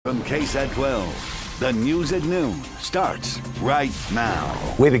From KSAT 12, the news at noon starts right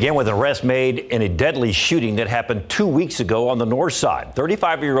now. We begin with an arrest made in a deadly shooting that happened 2 weeks ago on the north side.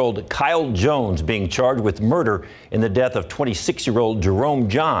 35-year-old Kyle Jones being charged with murder in the death of 26-year-old Jerome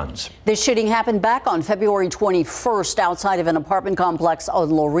Johns. This shooting happened back on February 21st outside of an apartment complex on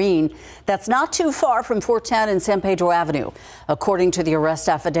Lorene. That's not too far from 410 and San Pedro Avenue. According to the arrest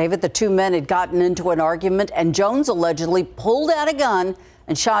affidavit, the two men had gotten into an argument and Jones allegedly pulled out a gun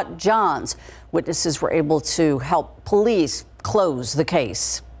and shot Johns. Witnesses were able to help police close the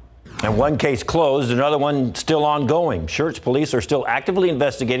case. And one case closed, another one still ongoing. Schertz police are still actively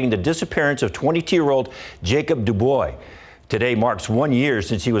investigating the disappearance of 22-year-old Jacob Dubois. Today marks 1 year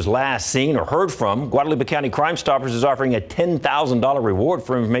since he was last seen or heard from. Guadalupe County Crime Stoppers is offering a $10,000 reward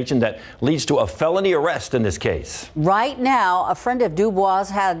for information that leads to a felony arrest in this case. Right now, a friend of Dubois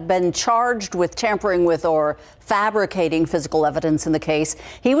had been charged with tampering with or fabricating physical evidence in the case.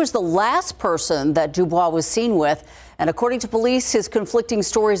 He was the last person that Dubois was seen with. And according to police, his conflicting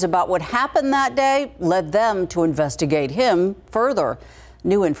stories about what happened that day led them to investigate him further.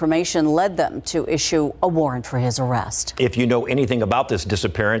 New information led them to issue a warrant for his arrest. If you know anything about this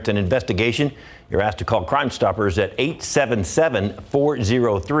disappearance and investigation, you're asked to call Crime Stoppers at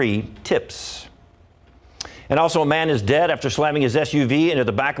 877-403-TIPS. And also, a man is dead after slamming his SUV into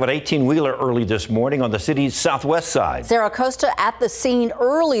the back of an 18-wheeler early this morning on the city's southwest side. Sarah Costa at the scene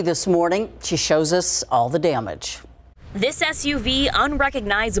early this morning. She shows us all the damage. This SUV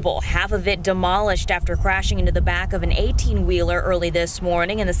unrecognizable, half of it demolished after crashing into the back of an 18-wheeler early this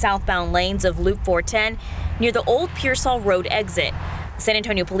morning in the southbound lanes of Loop 410 near the old Pearsall Road exit. The San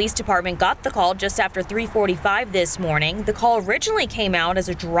Antonio Police Department got the call just after 3:45 this morning. The call originally came out as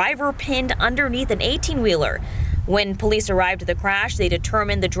a driver pinned underneath an 18-wheeler. When police arrived at the crash, they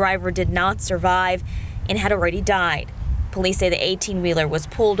determined the driver did not survive and had already died. Police say the 18-wheeler was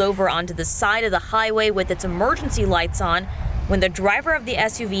pulled over onto the side of the highway with its emergency lights on when the driver of the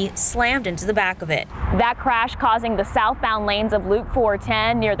SUV slammed into the back of it. That crash causing the southbound lanes of Loop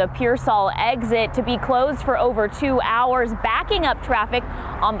 410 near the Pearsall exit to be closed for over 2 hours, backing up traffic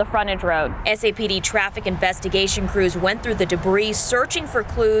on the frontage road. SAPD traffic investigation crews went through the debris, searching for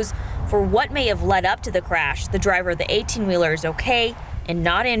clues for what may have led up to the crash. The driver of the 18-wheeler is okay and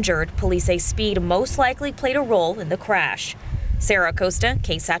not injured. Police say speed most likely played a role in the crash. Sarah Costa,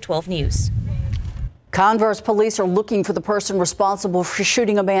 KSAT 12 News. Converse police are looking for the person responsible for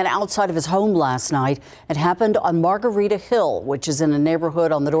shooting a man outside of his home last night. It happened on Margarita Hill, which is in a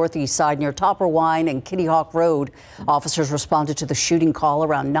neighborhood on the northeast side near Topper Wine and Kitty Hawk Road. Officers responded to the shooting call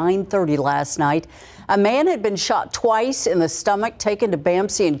around 9:30 last night. A man had been shot twice in the stomach, taken to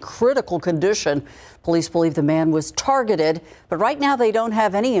BAMC in critical condition. Police believe the man was targeted, but right now they don't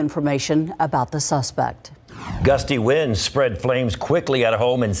have any information about the suspect. Gusty winds spread flames quickly at a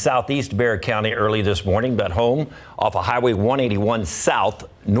home in southeast Bexar County early this morning. That home off of Highway 181 south,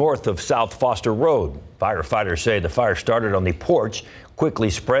 north of South Foster Road. Firefighters say the fire started on the porch, quickly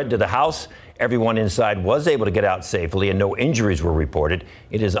spread to the house. Everyone inside was able to get out safely and no injuries were reported.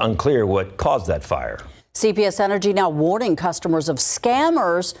 It is unclear what caused that fire. CPS Energy now warning customers of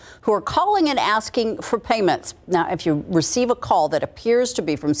scammers who are calling and asking for payments. Now, if you receive a call that appears to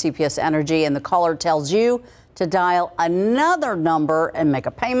be from CPS Energy and the caller tells you to dial another number and make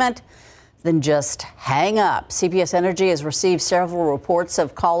a payment, then just hang up. CPS Energy has received several reports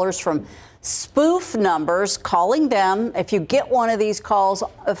of callers from spoof numbers calling them. If you get one of these calls,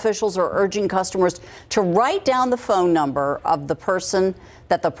 officials are urging customers to write down the phone number of the person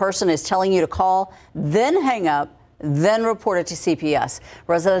that the person is telling you to call, then hang up, then report it to CPS.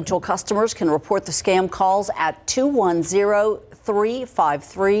 Residential customers can report the scam calls at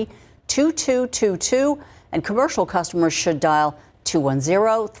 210-353-2222, and commercial customers should dial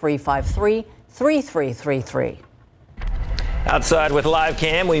 210-353-3333. Outside with Live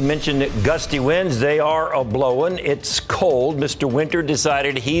Cam, we mentioned gusty winds. They are a-blowing. It's cold. Mr. Winter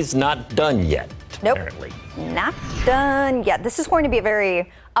decided he's not done yet. Nope, apparently. Not done yet. This is going to be a very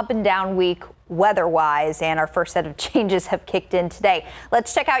up and down week weather-wise, and our first set of changes have kicked in today.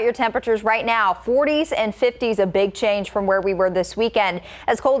 Let's check out your temperatures right now. 40s and 50s, a big change from where we were this weekend.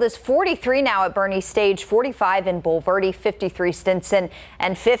 As cold as 43 now at Bernie Stage, 45 in Bulverde, 53 Stinson,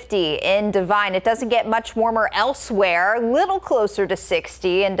 and 50 in Devine. It doesn't get much warmer elsewhere, a little closer to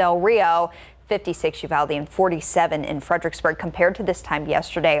 60 in Del Rio. 56 Uvalde and 47 in Fredericksburg. Compared to this time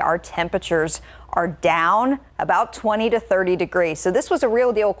yesterday, our temperatures are down about 20 to 30 degrees. So this was a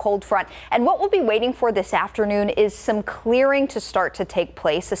real deal cold front. And what we'll be waiting for this afternoon is some clearing to start to take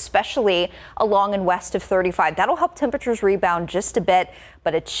place, especially along and west of 35. That'll help temperatures rebound just a bit,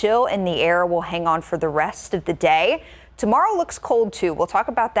 but a chill in the air will hang on for the rest of the day. Tomorrow looks cold, too. We'll talk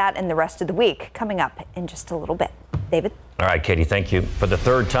about that in the rest of the week coming up in just a little bit. David? All right, Katie, thank you. For the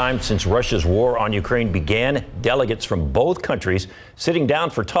third time since Russia's war on Ukraine began, delegates from both countries sitting down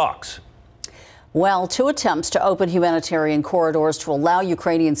for talks. Well, 2 attempts to open humanitarian corridors to allow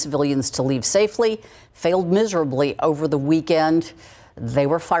Ukrainian civilians to leave safely failed miserably over the weekend. They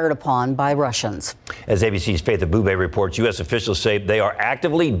were fired upon by Russians. As ABC's Faith Abube reports, U.S. officials say they are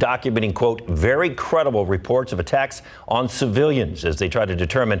actively documenting, quote, very credible reports of attacks on civilians as they try to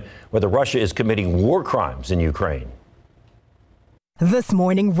determine whether Russia is committing war crimes in Ukraine. This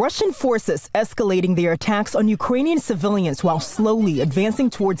morning, Russian forces escalating their attacks on Ukrainian civilians while slowly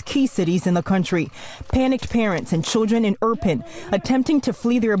advancing towards key cities in the country. Panicked parents and children in Irpin attempting to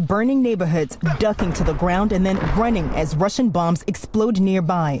flee their burning neighborhoods, ducking to the ground and then running as Russian bombs explode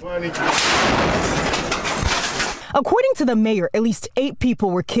nearby. According to the mayor, at least 8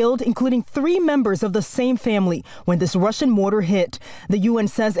 people were killed, including 3 members of the same family, when this Russian mortar hit. The UN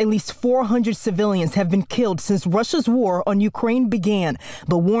says at least 400 civilians have been killed since Russia's war on Ukraine began,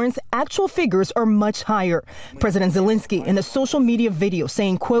 but warns actual figures are much higher. President Zelensky in a social media video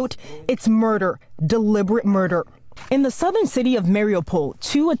saying, quote, it's murder, deliberate murder. In the southern city of Mariupol,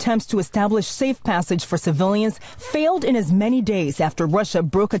 2 attempts to establish safe passage for civilians failed in as many days after Russia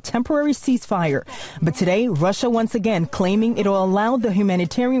broke a temporary ceasefire. But today, Russia once again claiming it will allow the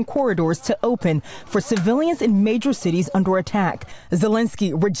humanitarian corridors to open for civilians in major cities under attack.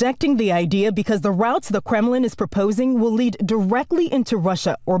 Zelensky rejecting the idea because the routes the Kremlin is proposing will lead directly into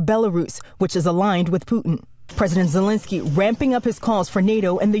Russia or Belarus, which is aligned with Putin. President Zelensky ramping up his calls for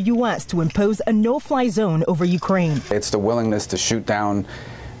NATO and the U.S. to impose a no-fly zone over Ukraine. It's the willingness to shoot down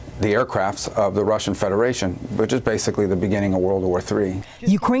the aircrafts of the Russian Federation, which is basically the beginning of World War III.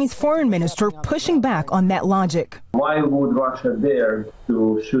 Ukraine's foreign minister pushing back on that logic. Why would Russia dare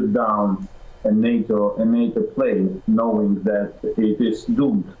to shoot down a NATO plane, knowing that it is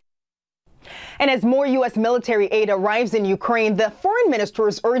doomed? And as more U.S. military aid arrives in Ukraine, the foreign minister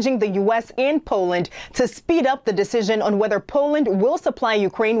is urging the U.S. and Poland to speed up the decision on whether Poland will supply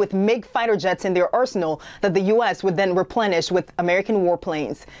Ukraine with MiG fighter jets in their arsenal that the U.S. would then replenish with American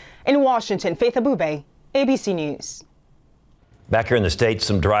warplanes. In Washington, Faith Abube, ABC News. Back here in the States,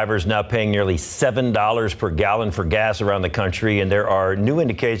 some drivers now paying nearly $7 per gallon for gas around the country, and there are new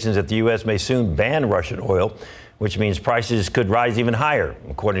indications that the U.S. may soon ban Russian oil, which means prices could rise even higher.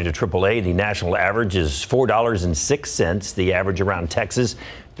 According to AAA, the national average is $4.06. The average around Texas,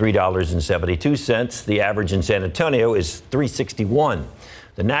 $3.72. The average in San Antonio is $3.61.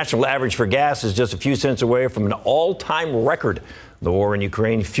 The national average for gas is just a few cents away from an all-time record. The war in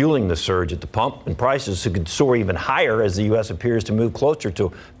Ukraine fueling the surge at the pump, and prices could soar even higher as the U.S. appears to move closer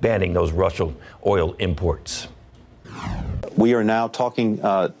to banning those Russian oil imports. We are now talking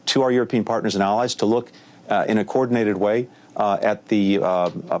to our European partners and allies to look in a coordinated way at the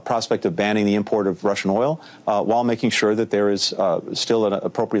prospect of banning the import of Russian oil while making sure that there is still an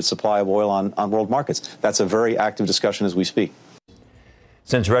appropriate supply of oil on world markets. That's a very active discussion as we speak.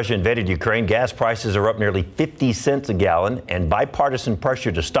 Since Russia invaded Ukraine, gas prices are up nearly 50 cents a gallon, and bipartisan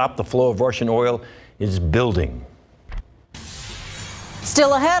pressure to stop the flow of Russian oil is building.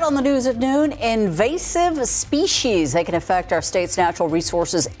 Still ahead on the news at noon, invasive species. They can affect our state's natural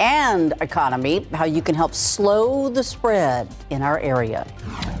resources and economy. How you can help slow the spread in our area.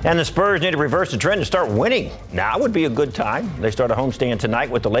 And the Spurs need to reverse the trend and start winning. Now would be a good time. They start a homestand tonight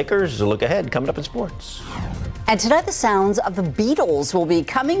with the Lakers. A look ahead coming up in sports. And tonight, the sounds of the Beatles will be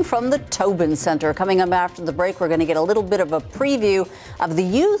coming from the Tobin Center. Coming up after the break, we're going to get a little bit of a preview of the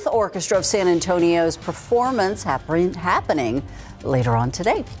Youth Orchestra of San Antonio's performance happening later on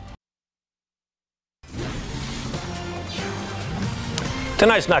today.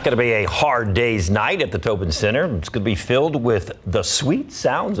 Tonight's not going to be a hard day's night at the Tobin Center. It's going to be filled with the sweet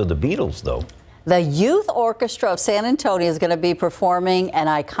sounds of the Beatles, though. The Youth Orchestra of San Antonio is going to be performing an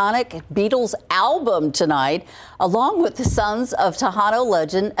iconic Beatles album tonight, along with the sons of Tejano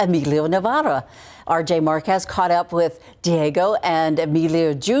legend Emilio Navarra. RJ Marquez caught up with Diego and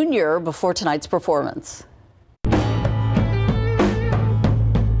Emilio Jr. before tonight's performance.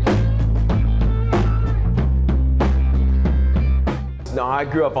 No, I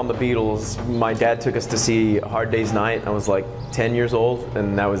grew up on the Beatles. My dad took us to see Hard Day's Night. I was like 10 years old,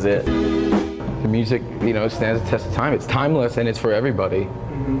 and that was it. The music, stands the test of time. It's timeless, and it's for everybody.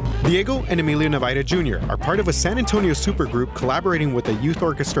 Diego and Emilio Navarra Jr. are part of a San Antonio supergroup collaborating with the Youth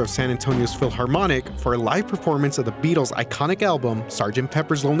Orchestra of San Antonio's Philharmonic for a live performance of the Beatles' iconic album, Sgt.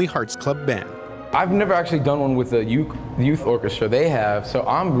 Pepper's Lonely Hearts Club Band. I've never actually done one with a youth orchestra. They have, so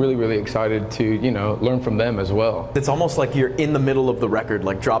I'm really excited to, you know, learn from them as well. It's almost like you're in the middle of the record,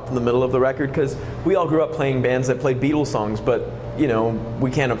 like dropped in the middle of the record, because we all grew up playing bands that played Beatles songs, but you know,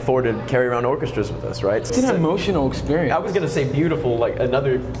 we can't afford to carry around orchestras with us, right? It's an emotional experience. I was going to say beautiful, like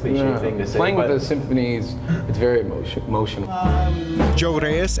another cliche thing to say. Playing with the symphonies, it's very emotional. Joe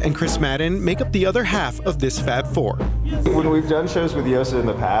Reyes and Chris Madden make up the other half of this Fab Four. When we've done shows with Yosa in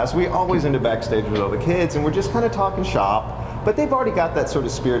the past, we always end up backstage with all the kids, and we're just kind of talking shop, but they've already got that sort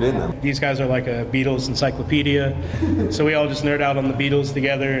of spirit in them. These guys are like a Beatles encyclopedia, so we all just nerd out on the Beatles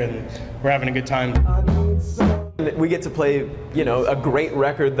together, and we're having a good time. We get to play, you know, a great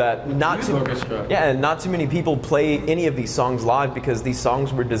record that not too many people play any of these songs live, because these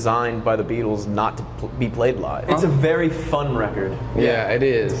songs were designed by the Beatles not to be played live. It's a very fun record. Yeah, it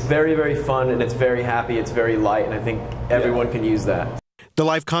is. It's very fun, and it's very happy, it's very light, and I think everyone can use that. The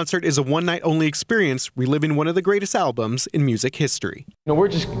live concert is a one-night-only experience, reliving one of the greatest albums in music history. You know, we're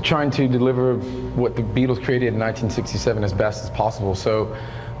just trying to deliver what the Beatles created in 1967 as best as possible. So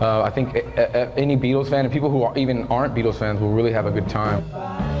I think any Beatles fan and people who even aren't Beatles fans will really have a good time.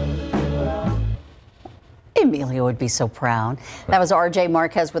 Emilio would be so proud. That was RJ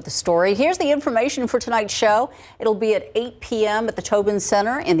Marquez with the story. Here's the information for tonight's show. It'll be at 8 p.m. at the Tobin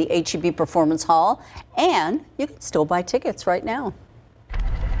Center in the HEB Performance Hall, and you can still buy tickets right now.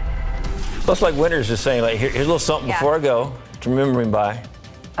 Looks like Winters is saying, like, here's a little something before I go to remember him by.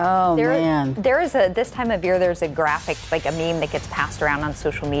 Oh, man. This time of year, there's a graphic, like a meme that gets passed around on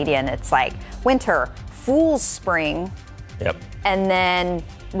social media, and it's like winter, Fool's Spring, and then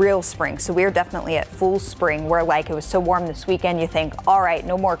real spring. So we're definitely at Fool's Spring, where like it was so warm this weekend, you think, all right,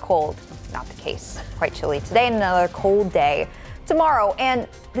 no more cold. Not the case. Quite chilly today, and another cold day tomorrow, and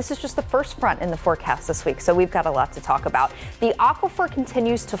this is just the first front in the forecast this week, so we've got a lot to talk about. The aquifer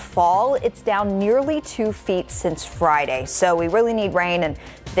continues to fall. It's down nearly 2 feet since Friday, so we really need rain, and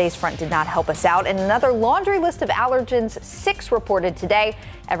today's front did not help us out. And another laundry list of allergens, 6 reported today.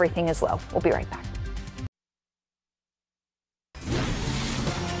 Everything is low. We'll be right back.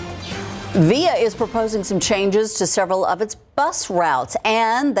 VIA is proposing some changes to several of its bus routes,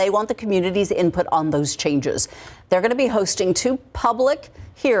 and they want the community's input on those changes. They're going to be hosting 2 public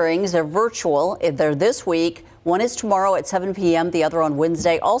hearings. They're virtual. They're this week. One is tomorrow at 7 p.m., the other on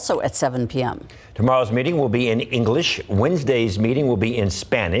Wednesday, also at 7 p.m. Tomorrow's meeting will be in English. Wednesday's meeting will be in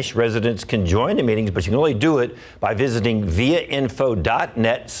Spanish. Residents can join the meetings, but you can only do it by visiting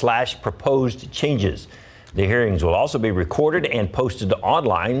viainfo.net/proposed changes. The hearings will also be recorded and posted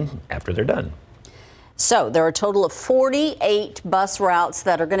online after they're done. So there are a total of 48 bus routes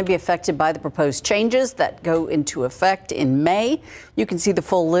that are going to be affected by the proposed changes that go into effect in May. You can see the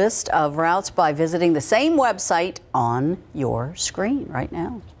full list of routes by visiting the same website on your screen right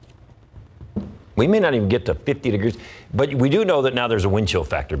now. We may not even get to 50 degrees, but we do know that now there's a wind chill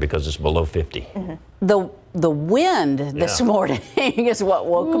factor because it's below 50. The wind this morning is what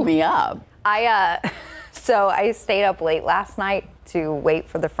woke me up. So I stayed up late last night to wait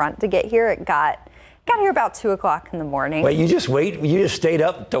for the front to get here. It got here about 2 o'clock in the morning. Wait, you just stayed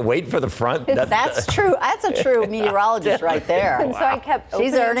up to wait for the front? That's true. That's a true meteorologist right there. And so I kept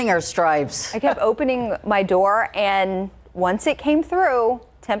She's earning her stripes. I kept opening my door, and once it came through,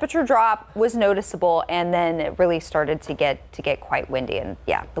 temperature drop was noticeable, and then it really started to get quite windy. And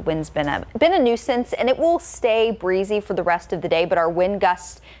yeah, the wind's been a nuisance, and it will stay breezy for the rest of the day, but our wind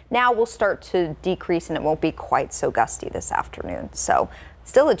gusts now will start to decrease, and it won't be quite so gusty this afternoon. So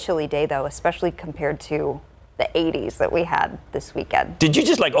still a chilly day, though, especially compared to the 80s that we had this weekend. Did you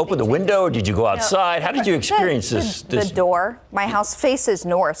just like open the window, or did you go outside? How did you experience this? The door. My house faces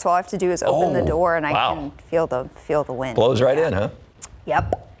north, so all I have to do is open the door, and I can feel the wind. Blows right in, huh?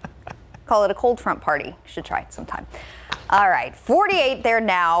 Yep. Call it a cold front party. Should try it sometime. All right, 48 there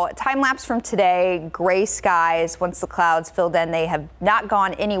now. Time lapse from today. Gray skies. Once the clouds filled in, they have not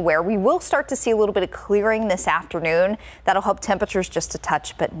gone anywhere. We will start to see a little bit of clearing this afternoon. That'll help temperatures just a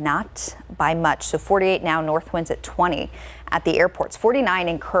touch, but not by much. So 48 now, north winds at 20 at the airports. 49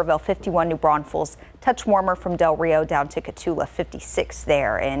 in Kerrville, 51 New Braunfels. Touch warmer from Del Rio down to Cotulla, 56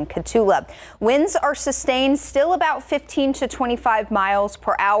 there in Cotulla. Winds are sustained, still about 15 to 25 miles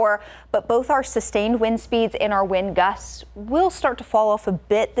per hour, but both our sustained wind speeds and our wind gusts will start to fall off a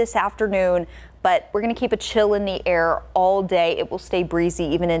bit this afternoon. But we're going to keep a chill in the air all day. It will stay breezy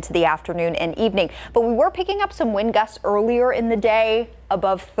even into the afternoon and evening. But we were picking up some wind gusts earlier in the day,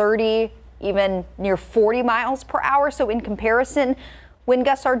 above 30, even near 40 miles per hour. So in comparison, Wind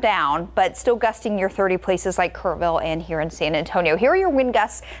gusts are down, but still gusting near 30 places like Kerrville and here in San Antonio. Here are your wind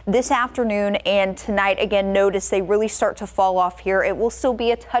gusts this afternoon and tonight. Again, notice they really start to fall off here. It will still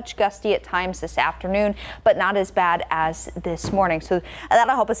be a touch gusty at times this afternoon, but not as bad as this morning. So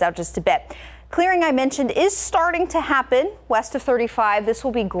that'll help us out just a bit. Clearing I mentioned is starting to happen west of 35. This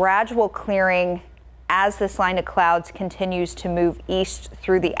will be gradual clearing as this line of clouds continues to move east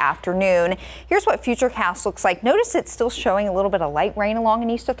through the afternoon. Here's what Futurecast looks like. Notice it's still showing a little bit of light rain along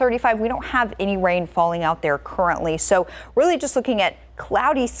and east of 35. We don't have any rain falling out there currently. So really just looking at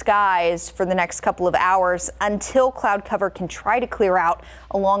cloudy skies for the next couple of hours until cloud cover can try to clear out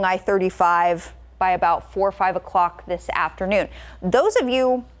along I-35 by about 4 or 5 o'clock this afternoon. Those of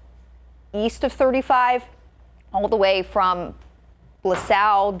you east of 35, all the way from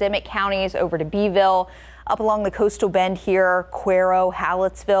LaSalle, Dimmitt counties over to Beeville, up along the coastal bend here, Cuero,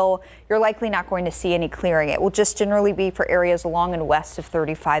 Hallettsville, you're likely not going to see any clearing. It will just generally be for areas along and west of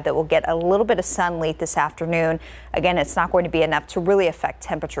 35 that will get a little bit of sun late this afternoon. Again, it's not going to be enough to really affect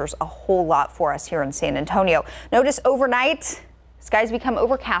temperatures a whole lot for us here in San Antonio. Notice overnight, skies become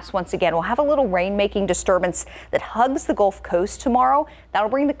overcast once again. We'll have a little rain-making disturbance that hugs the Gulf Coast tomorrow. That'll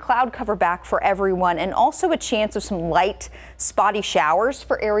bring the cloud cover back for everyone, and also a chance of some light, spotty showers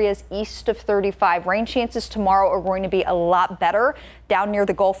for areas east of 35. Rain chances tomorrow are going to be a lot better down near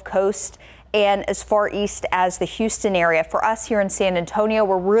the Gulf Coast and as far east as the Houston area. For us here in San Antonio,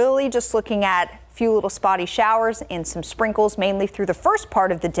 we're really just looking at a few little spotty showers and some sprinkles, mainly through the first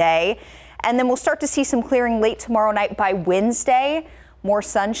part of the day. And then we'll start to see some clearing late tomorrow night. By Wednesday, more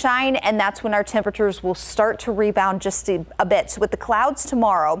sunshine, and that's when our temperatures will start to rebound just a bit. So with the clouds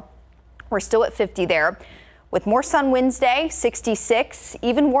tomorrow, we're still at 50 there. With more sun Wednesday, 66,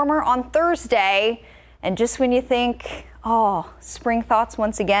 even warmer on Thursday. And just when you think, oh, spring thoughts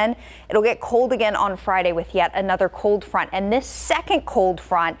once again, it'll get cold again on Friday with yet another cold front. And this second cold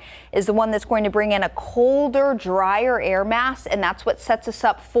front is the one that's going to bring in a colder, drier air mass, and that's what sets us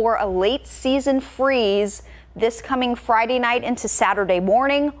up for a late season freeze this coming Friday night into Saturday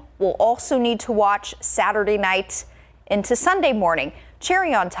morning. We'll also need to watch Saturday night into Sunday morning.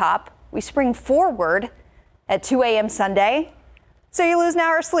 Cherry on top, we spring forward at 2 a.m. Sunday, so you lose an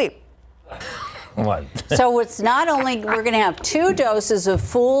hour of sleep. What? So it's not only we're going to have 2 doses of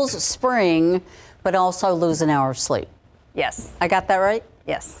Fool's Spring, but also lose an hour of sleep. Yes. I got that right?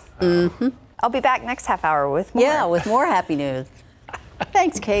 Yes. Mm-hmm. I'll be back next half hour with more. Yeah, with more happy news.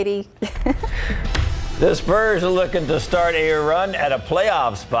 Thanks, Katie. The Spurs are looking to start a run at a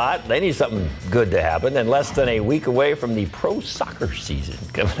playoff spot. They need something good to happen, and less than a week away from the pro soccer season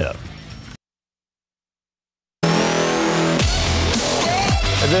coming up.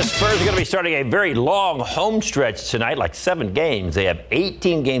 The Spurs are going to be starting a very long home stretch tonight, like 7 games. They have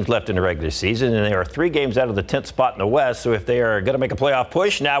 18 games left in the regular season, and they are 3 games out of the 10th spot in the West. So if they are going to make a playoff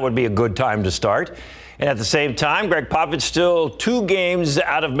push, now would be a good time to start. And at the same time, Greg Popovich still 2 games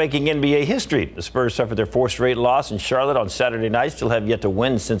out of making NBA history. The Spurs suffered their 4th straight loss in Charlotte on Saturday night, still have yet to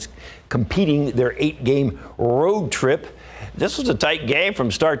win since competing their 8-game road trip. This was a tight game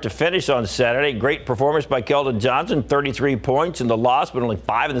from start to finish on Saturday. Great performance by Keldon Johnson, 33 points in the loss, but only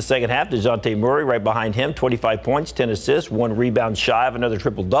 5 in the second half. DeJounte Murray right behind him, 25 points, 10 assists, 1 rebound shy of another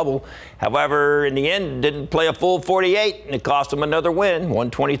triple-double. However, in the end, didn't play a full 48, and it cost him another win,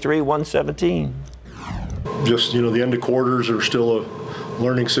 123-117. Just, the end of quarters are still a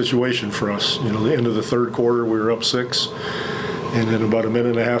learning situation for us. The end of the third quarter, we were up 6, and in about a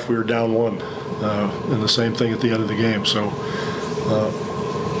minute and a half, we were down 1. And the same thing at the end of the game. So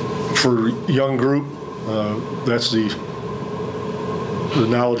for a young group, that's the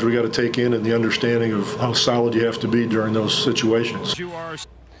knowledge we got to take in and the understanding of how solid you have to be during those situations.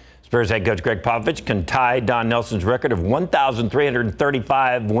 Spurs head coach Greg Popovich can tie Don Nelson's record of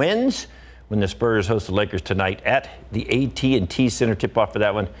 1,335 wins when the Spurs host the Lakers tonight at the AT&T Center. Tip-off for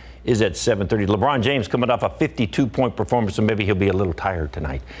that one is at 7:30. LeBron James coming off a 52-point performance, so maybe he'll be a little tired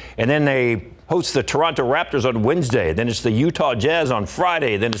tonight. And then they host the Toronto Raptors on Wednesday. Then it's the Utah Jazz on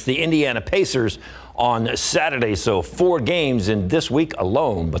Friday. Then it's the Indiana Pacers on Saturday. So 4 games in this week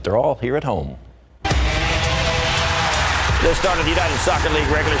alone, but they're all here at home. The start of the United Soccer League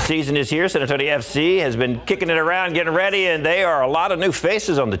regular season is here. San Antonio FC has been kicking it around, getting ready, and they are a lot of new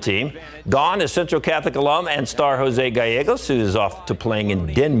faces on the team. Gone is Central Catholic alum and star Jose Gallegos, who is off to playing in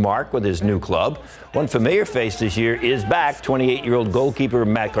Denmark with his new club. One familiar face this year is back, 28-year-old goalkeeper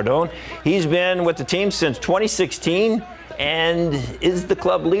Matt Cardone. He's been with the team since 2016 and is the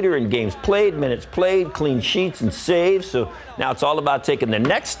club leader in games played, minutes played, clean sheets, and saves. So now it's all about taking the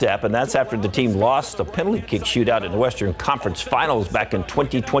next step, and that's after the team lost a penalty kick shootout in the Western Conference Finals back in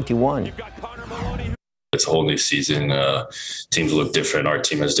 2021. It's a whole new season. Teams look different. Our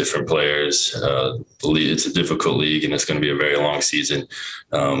team has different players. It's a difficult league, and it's going to be a very long season.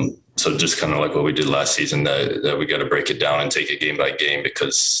 So just kind of like what we did last season, that we got to break it down and take it game by game,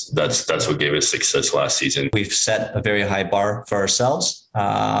 because that's what gave us success last season. We've set a very high bar for ourselves,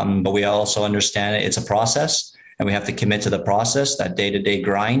 but we also understand it's a process, and we have to commit to the process, that day-to-day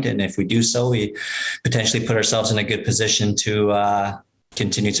grind. And if we do so, we potentially put ourselves in a good position to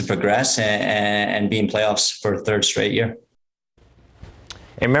continue to progress and be in playoffs for a third straight year.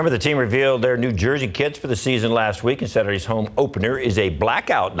 And remember, the team revealed their new jersey kits for the season last week, and Saturday's home opener is a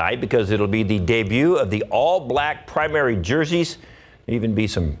blackout night because it'll be the debut of the all-black primary jerseys. There'll even be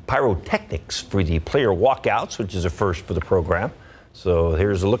some pyrotechnics for the player walkouts, which is a first for the program. So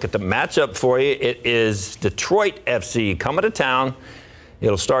here's a look at the matchup for you. It is Detroit FC coming to town.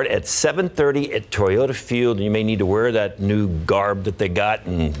 It'll start at 7:30 at Toyota Field. You may need to wear that new garb that they got,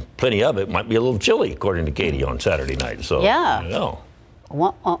 and plenty of it. Might be a little chilly, according to Katie, on Saturday night. So yeah. I know.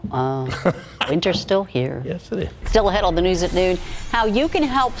 Winter's still here. Yes, it is. Still ahead on the news at noon, how you can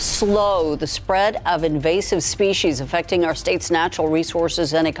help slow the spread of invasive species affecting our state's natural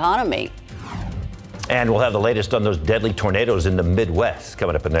resources and economy. And we'll have the latest on those deadly tornadoes in the Midwest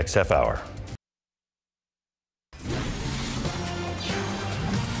coming up in the next half hour.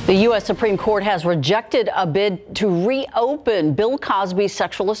 The U.S. Supreme Court has rejected a bid to reopen Bill Cosby's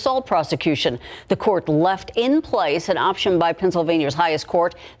sexual assault prosecution. The court left in place an option by Pennsylvania's highest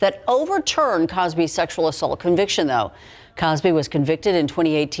court that overturned Cosby's sexual assault conviction, though. Cosby was convicted in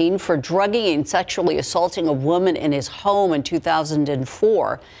 2018 for drugging and sexually assaulting a woman in his home in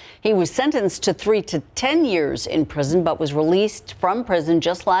 2004. He was sentenced to 3 to 10 years in prison, but was released from prison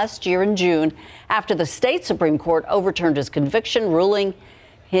just last year in June after the state Supreme Court overturned his conviction, ruling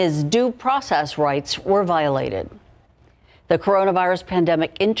his due process rights were violated. The coronavirus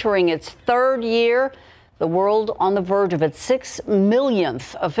pandemic entering its third year, the world on the verge of its 6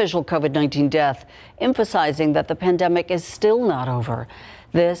 millionth official COVID-19 death, emphasizing that the pandemic is still not over.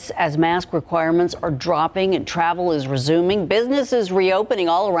 This as mask requirements are dropping and travel is resuming, businesses reopening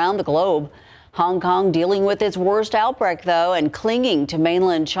all around the globe. Hong Kong dealing with its worst outbreak, though, and clinging to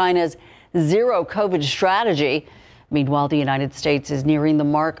mainland China's zero COVID strategy. Meanwhile, the United States is nearing the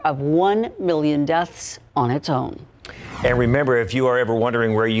mark of 1 million deaths on its own. And remember, if you are ever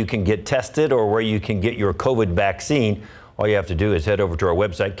wondering where you can get tested or where you can get your COVID vaccine, all you have to do is head over to our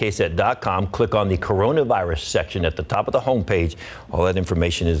website, KSAT.com, click on the coronavirus section at the top of the homepage. All that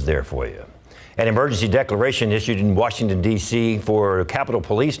information is there for you. An emergency declaration issued in Washington, D.C. for Capitol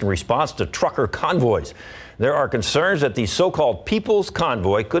Police in response to trucker convoys. There are concerns that the so-called People's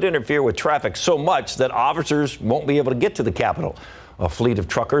Convoy could interfere with traffic so much that officers won't be able to get to the Capitol. A fleet of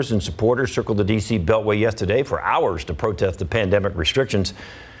truckers and supporters circled the D.C. Beltway yesterday for hours to protest the pandemic restrictions.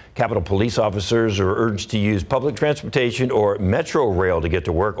 Capitol Police officers are urged to use public transportation or metro rail to get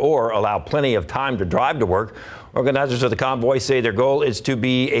to work, or allow plenty of time to drive to work. Organizers of the convoy say their goal is to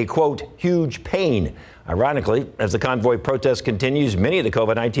be a, quote, huge pain. Ironically, as the convoy protest continues, many of the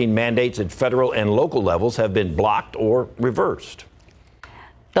COVID-19 mandates at federal and local levels have been blocked or reversed.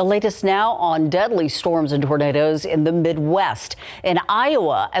 The latest now on deadly storms and tornadoes in the Midwest. In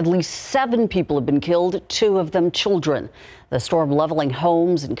Iowa, at least 7 people have been killed, 2 of them children. The storm leveling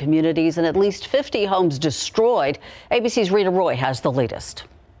homes and communities, and at least 50 homes destroyed. ABC's Rita Roy has the latest.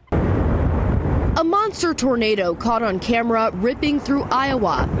 A monster tornado caught on camera ripping through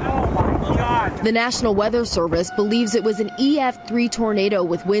Iowa. The National Weather Service believes it was an EF3 tornado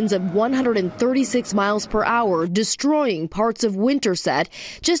with winds of 136 miles per hour, destroying parts of Winterset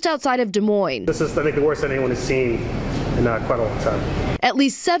just outside of Des Moines. This is, I think, the worst anyone has seen in quite a long time. At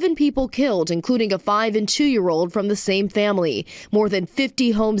least 7 people killed, including a 5- and 2-year-old from the same family. More than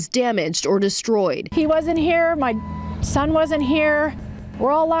 50 homes damaged or destroyed. He wasn't here. My son wasn't here.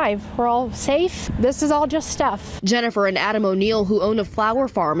 We're all alive. We're all safe. This is all just stuff. Jennifer and Adam O'Neill, who own a flower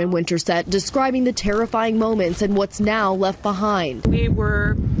farm in Winterset, describing the terrifying moments and what's now left behind. We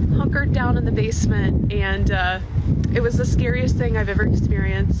were hunkered down in the basement, and it was the scariest thing I've ever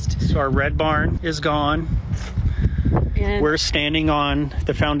experienced. So our red barn is gone. And we're standing on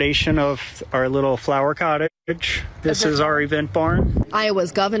the foundation of our little flower cottage. This is our event barn.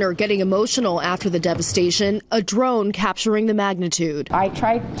 Iowa's governor getting emotional after the devastation, a drone capturing the magnitude. I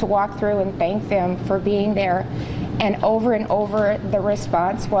tried to walk through and thank them for being there, and over the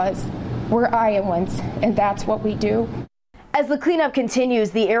response was, we're Iowans, and that's what we do. As the cleanup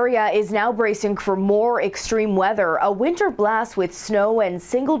continues, the area is now bracing for more extreme weather. A winter blast with snow and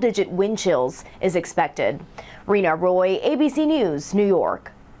single-digit wind chills is expected. Rena Roy, ABC News, New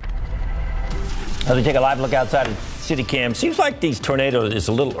York. As we take a live look outside City Cam. Seems like these tornadoes, it's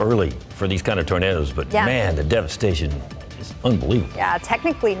a little early for these kind of tornadoes, but man, the devastation is unbelievable. Yeah,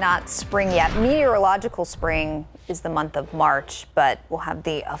 technically not spring yet. Meteorological spring is the month of March, but we'll have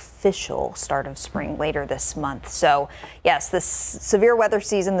the official start of spring later this month. So yes, this severe weather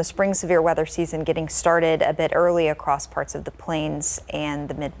season, the spring severe weather season, getting started a bit early across parts of the plains and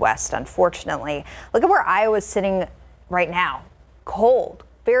the Midwest, unfortunately. Look at where Iowa's sitting right now. Cold,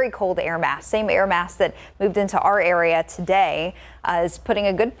 very cold air mass. Same air mass that moved into our area today is putting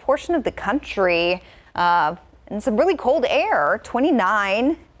a good portion of the country in some really cold air.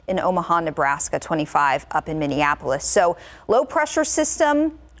 29 in Omaha, Nebraska, 25 up in Minneapolis. So low pressure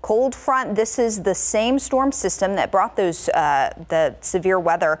system, cold front. This is the same storm system that brought those the severe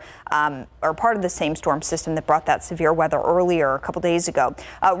weather, or part of the same storm system that brought that severe weather earlier a couple days ago.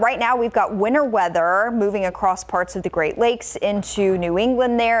 Right now we've got winter weather moving across parts of the Great Lakes into New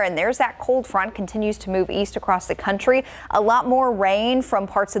England there, and there's that cold front continues to move east across the country. A lot more rain from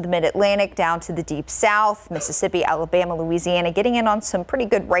parts of the Mid-Atlantic down to the deep south, Mississippi, Alabama, Louisiana, getting in on some pretty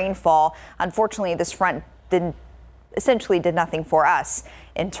good rainfall. Unfortunately, this front essentially did nothing for us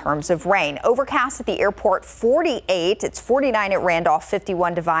in terms of rain. Overcast at the airport, 48. It's 49 at Randolph,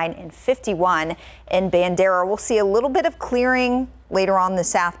 51 Devine, and 51 in Bandera. We'll see a little bit of clearing later on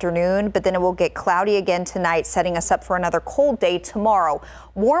this afternoon, but then it will get cloudy again tonight, setting us up for another cold day tomorrow.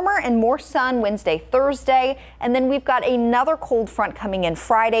 Warmer and more sun Wednesday, Thursday, and then we've got another cold front coming in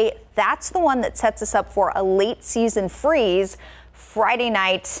Friday. That's the one that sets us up for a late season freeze Friday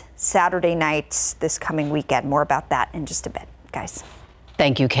night, Saturday night, this coming weekend. More about that in just a bit, guys.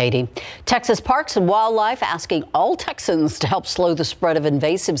 Thank you, Katie. Texas Parks and Wildlife asking all Texans to help slow the spread of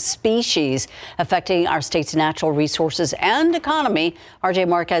invasive species affecting our state's natural resources and economy. RJ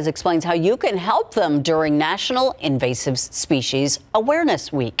Marquez explains how you can help them during National Invasive Species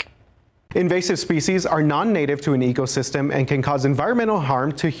Awareness Week. Invasive species are non-native to an ecosystem and can cause environmental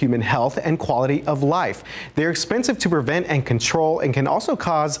harm to human health and quality of life. They're expensive to prevent and control and can also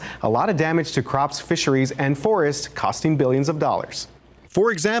cause a lot of damage to crops, fisheries, and forests, costing billions of dollars.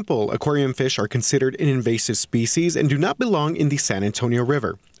 For example, aquarium fish are considered an invasive species and do not belong in the San Antonio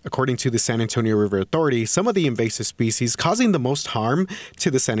River. According to the San Antonio River Authority, some of the invasive species causing the most harm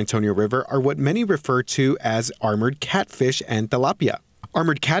to the San Antonio River are what many refer to as armored catfish and tilapia.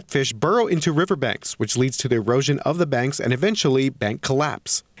 Armored catfish burrow into riverbanks, which leads to the erosion of the banks and eventually bank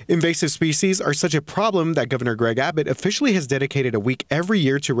collapse. Invasive species are such a problem that Governor Greg Abbott officially has dedicated a week every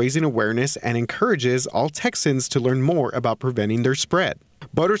year to raising awareness and encourages all Texans to learn more about preventing their spread.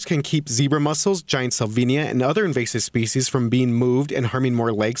 Boaters can keep zebra mussels, giant salvinia, and other invasive species from being moved and harming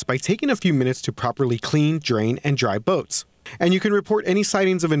more lakes by taking a few minutes to properly clean, drain, and dry boats. And you can report any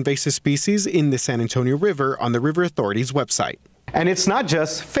sightings of invasive species in the San Antonio River on the River Authority's website. And it's not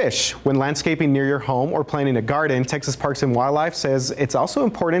just fish. When landscaping near your home or planting a garden, Texas Parks and Wildlife says it's also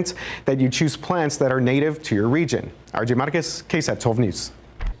important that you choose plants that are native to your region. RJ Marquez, KSAT 12 News.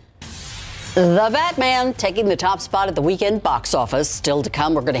 The Batman taking the top spot at the weekend box office. Still to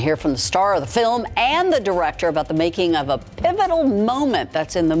come, we're going to hear from the star of the film and the director about the making of a pivotal moment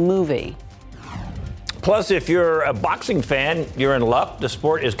that's in the movie. Plus, if you're a boxing fan, you're in luck. The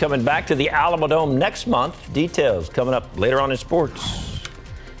sport is coming back to the Alamodome next month. Details coming up later on in sports.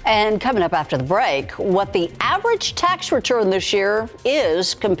 And coming up after the break, what the average tax return this year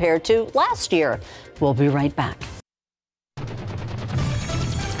is compared to last year. We'll be right back.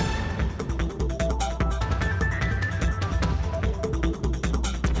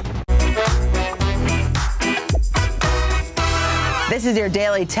 This is your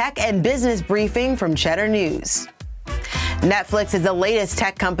daily tech and business briefing from Cheddar News. Netflix is the latest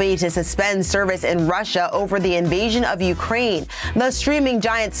tech company to suspend service in Russia over the invasion of Ukraine. The streaming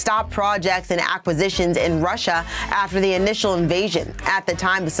giant stopped projects and acquisitions in Russia after the initial invasion. At the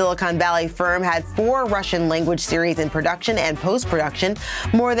time, the Silicon Valley firm had 4 Russian language series in production and post-production.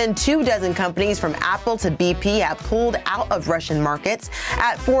 More than 24 companies from Apple to BP have pulled out of Russian markets.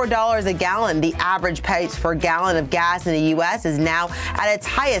 At $4 a gallon, the average price per gallon of gas in the U.S. is now at its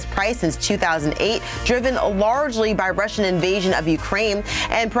highest price since 2008, driven largely by Russian invasion of Ukraine,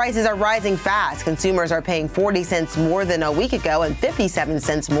 and prices are rising fast. Consumers are paying 40 cents more than a week ago and 57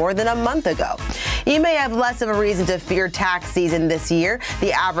 cents more than a month ago. You may have less of a reason to fear tax season this year.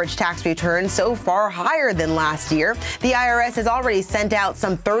 The average tax return so far higher than last year. The IRS has already sent out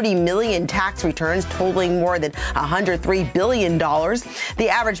some 30 million tax returns totaling more than $103 billion. The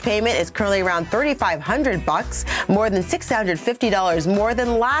average payment is currently around $3,500, more than $650 more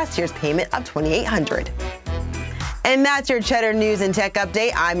than last year's payment of $2,800. And that's your Cheddar News and Tech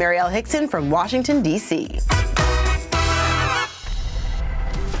Update. I'm Marielle Hickson from Washington, D.C.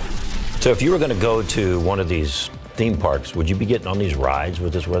 So if you were going to go to one of these theme parks, would you be getting on these rides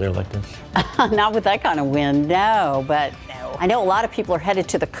with this weather like this? Not with that kind of wind, no. But I know a lot of people are headed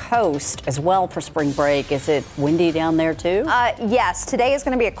to the coast as well for spring break. Is it windy down there too? Yes, today is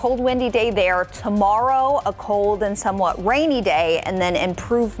going to be a cold, windy day there. Tomorrow, a cold and somewhat rainy day, and then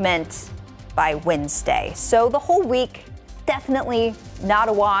improvement by Wednesday. So the whole week, definitely not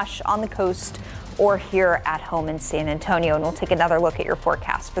a wash on the coast or here at home in San Antonio. And we'll take another look at your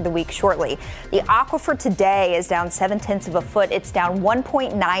forecast for the week shortly. The aquifer today is down 0.7 of a foot. It's down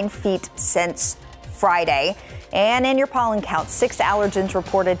 1.9 feet since Friday. And in your pollen count, 6 allergens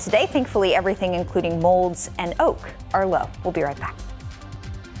reported today. Thankfully, everything including molds and oak are low. We'll be right back.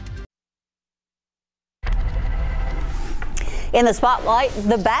 In the spotlight,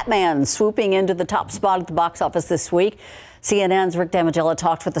 The Batman swooping into the top spot at the box office this week. CNN's Rick Damigella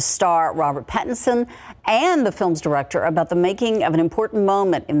talked with the star Robert Pattinson and the film's director about the making of an important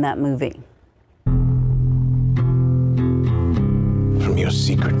moment in that movie. From your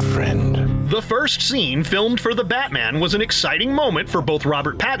secret friend. The first scene filmed for The Batman was an exciting moment for both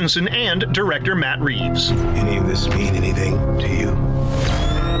Robert Pattinson and director Matt Reeves. Any of this mean anything to you?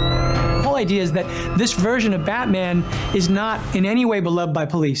 The whole idea is that this version of Batman is not in any way beloved by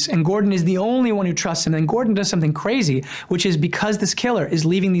police, and Gordon is the only one who trusts him. And Gordon does something crazy, which is because this killer is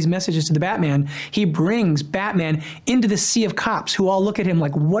leaving these messages to the Batman, he brings Batman into the sea of cops who all look at him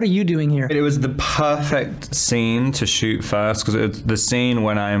like, what are you doing here? It was the perfect scene to shoot first, because it's the scene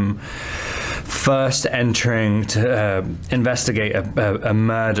when I'm first entering to investigate a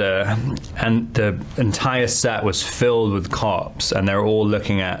murder, and the entire set was filled with cops, and they're all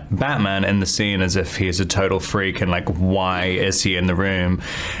looking at Batman in the scene as if he's a total freak, and like, why is he in the room?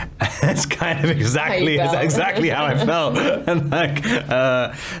 It's kind of exactly how I felt, and like,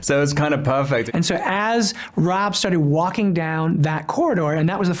 so it's kind of perfect. And so as Rob started walking down that corridor, and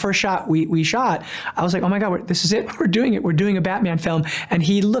that was the first shot we shot, I was like, oh my God, this is it. We're doing it. We're doing a Batman film, and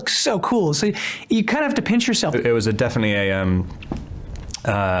he looks so cool. So you kind of have to pinch yourself. It was definitely a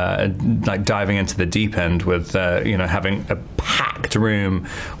like diving into the deep end with you know, having a packed room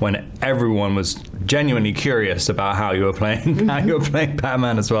when everyone was genuinely curious about how you were playing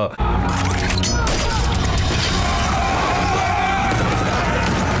Batman as well.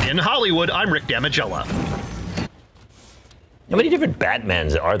 In Hollywood, I'm Rick Damigella. How many different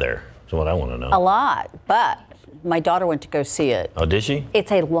Batmans are there? That's what I want to know. A lot, but my daughter went to go see it. Oh, did she?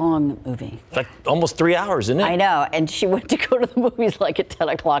 It's a long movie. It's like almost 3 hours, isn't it? I know, and she went to go to the movies like at 10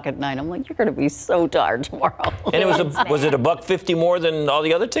 o'clock at night. I'm like, you're going to be so tired tomorrow. And it was was it $150 more than all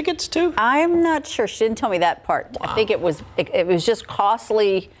the other tickets too? I'm not sure. She didn't tell me that part. Wow. I think it was just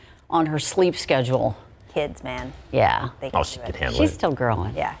costly on her sleep schedule. Kids, man. Yeah. She could handle it. She's still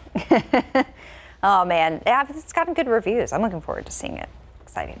growing. Yeah. Oh man, yeah, it's gotten good reviews. I'm looking forward to seeing it.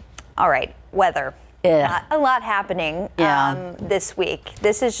 Exciting. All right, weather. Yeah. A lot happening this week.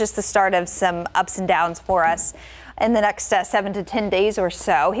 This is just the start of some ups and downs for us in the next 7 to 10 days or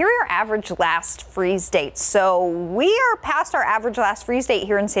so. Here are our average last freeze dates. So we are past our average last freeze date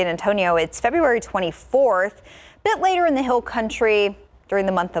here in San Antonio. It's February 24th, a bit later in the Hill Country during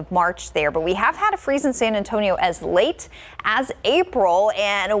the month of March there. But we have had a freeze in San Antonio as late as April.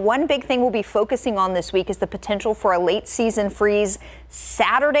 And one big thing we'll be focusing on this week is the potential for a late season freeze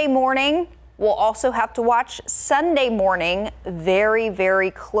Saturday morning. We'll also have to watch Sunday morning very,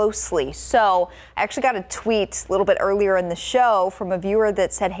 very closely. So I actually got a tweet a little bit earlier in the show from a viewer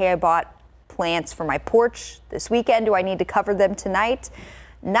that said, hey, I bought plants for my porch this weekend. Do I need to cover them tonight?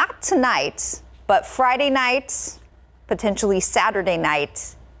 Not tonight, but Friday night, potentially Saturday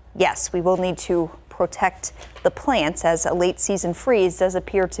night. Yes, we will need to protect the plants as a late season freeze does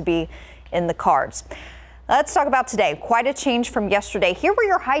appear to be in the cards. Let's talk about today. Quite a change from yesterday. Here were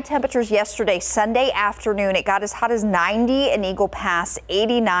your high temperatures yesterday, Sunday afternoon. It got as hot as 90 in Eagle Pass,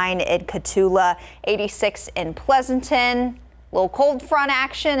 89 in Cotulla, 86 in Pleasanton. Little cold front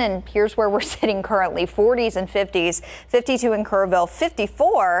action, and here's where we're sitting currently, 40s and 50s, 52 in Kerrville,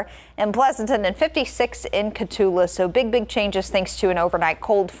 54 in Pleasanton, and 56 in Cotulla. So big changes thanks to an overnight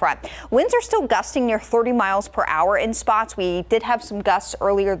cold front. Winds are still gusting near 30 miles per hour in spots. We did have some gusts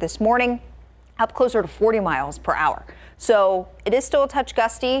earlier this morning, up closer to 40 miles per hour. So it is still a touch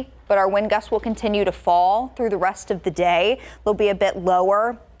gusty, but our wind gusts will continue to fall through the rest of the day. They'll be a bit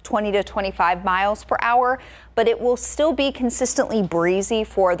lower, 20 to 25 miles per hour, but it will still be consistently breezy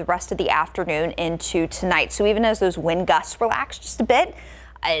for the rest of the afternoon into tonight. So even as those wind gusts relax just a bit,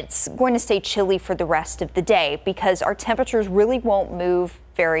 it's going to stay chilly for the rest of the day because our temperatures really won't move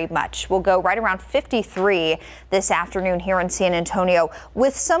very much. We'll go right around 53 this afternoon here in San Antonio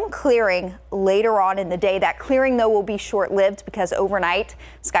with some clearing later on in the day. That clearing, though, will be short-lived because overnight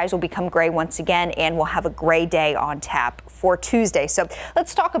skies will become gray once again, and we'll have a gray day on tap for Tuesday. So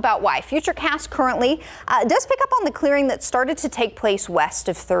let's talk about why. Futurecast currently does pick up on the clearing that started to take place west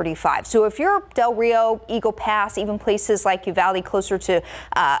of 35. So if you're Del Rio, Eagle Pass, even places like Uvalde closer to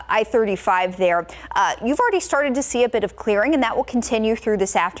I-35 there, you've already started to see a bit of clearing, and that will continue through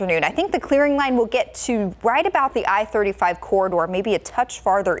this afternoon. I think the clearing line will get to right about the I-35 corridor, maybe a touch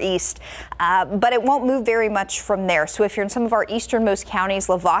farther east, but it won't move very much from there. So if you're in some of our easternmost counties,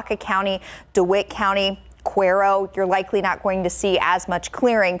 Lavaca County, DeWitt County, Cuero, you're likely not going to see as much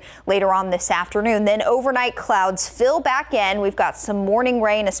clearing later on this afternoon. Then overnight clouds fill back in. We've got some morning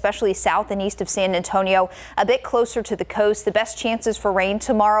rain, especially south and east of San Antonio, a bit closer to the coast. The best chances for rain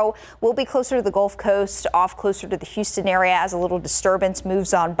tomorrow will be closer to the Gulf Coast, off closer to the Houston area as a little disturbance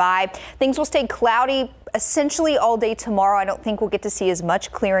moves on by. Things will stay cloudy essentially all day tomorrow. I don't think we'll get to see as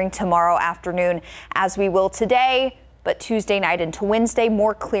much clearing tomorrow afternoon as we will today. But Tuesday night into Wednesday,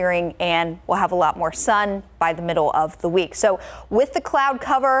 more clearing, and we'll have a lot more sun by the middle of the week. So with the cloud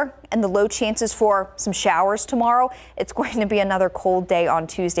cover and the low chances for some showers tomorrow, it's going to be another cold day on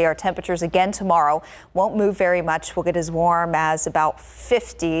Tuesday. Our temperatures again tomorrow won't move very much. We'll get as warm as about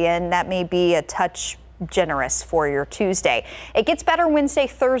 50, and that may be a touch generous for your Tuesday. It gets better Wednesday,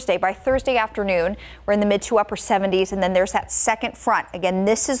 Thursday. By Thursday afternoon, we're in the mid to upper 70s, and then there's that second front. Again,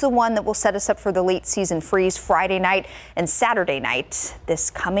 this is the one that will set us up for the late season freeze Friday night and Saturday night this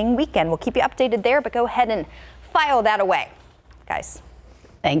coming weekend. We'll keep you updated there, but go ahead and file that away, guys.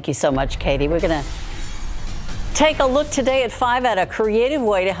 Thank you so much, Katie. We're going to take a look today at 5 at a creative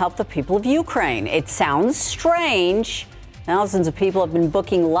way to help the people of Ukraine. It sounds strange. Thousands of people have been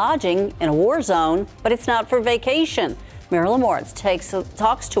booking lodging in a war zone, but it's not for vacation. Marilyn Moritz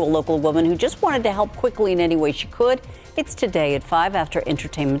talks to a local woman who just wanted to help quickly in any way she could. It's today at 5 after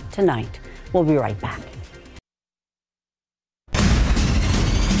Entertainment Tonight. We'll be right back.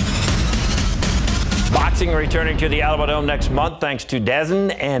 Boxing returning to the Alamo Dome next month thanks to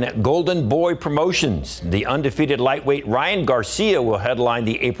DAZN and Golden Boy Promotions. The undefeated lightweight Ryan Garcia will headline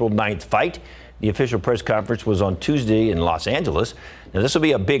the April 9th fight. The official press conference was on Tuesday in Los Angeles. Now, this will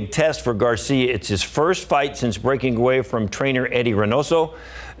be a big test for Garcia. It's his first fight since breaking away from trainer Eddie Reynoso,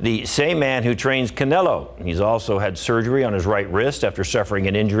 the same man who trains Canelo. He's also had surgery on his right wrist after suffering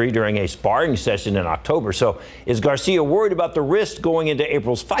an injury during a sparring session in October. So is Garcia worried about the wrist going into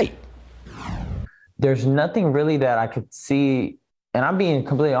April's fight? There's nothing really that I could see, and I'm being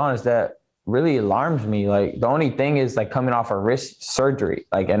completely honest, that really alarms me. Like, the only thing is like coming off a wrist surgery,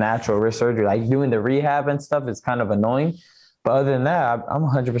 like an actual wrist surgery, like doing the rehab and stuff is kind of annoying. But other than that, I'm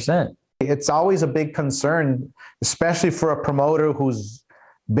 100%. It's always a big concern, especially for a promoter who's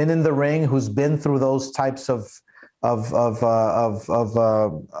been in the ring, who's been through those types of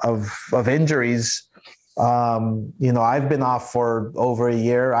injuries. You know, I've been off for over a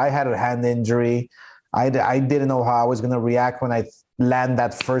year. I had a hand injury. I didn't know how I was going to react when I land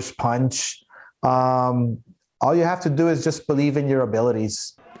that first punch. All you have to do is just believe in your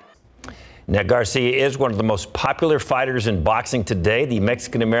abilities. Now, Garcia is one of the most popular fighters in boxing today. The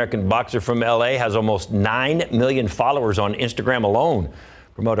Mexican-American boxer from LA has almost 9 million followers on Instagram alone.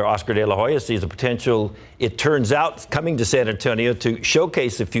 Promoter Oscar De La Hoya sees the potential, it turns out, coming to San Antonio to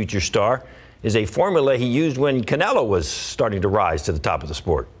showcase the future star is a formula he used when Canelo was starting to rise to the top of the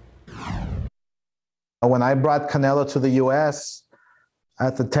sport. When I brought Canelo to the U.S.,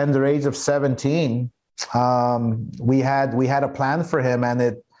 at the tender age of 17, we had a plan for him, and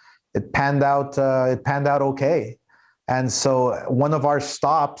it panned out okay. And so one of our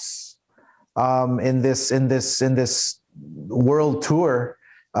stops in this world tour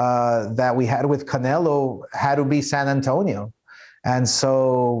that we had with Canelo had to be San Antonio. And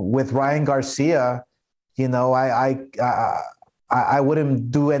so with Ryan Garcia, you know, I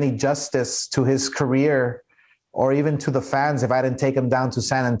wouldn't do any justice to his career or even to the fans if I didn't take him down to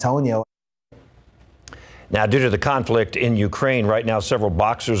San Antonio. Now, due to the conflict in Ukraine, right now several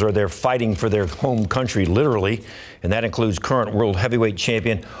boxers are there fighting for their home country, literally, and that includes current world heavyweight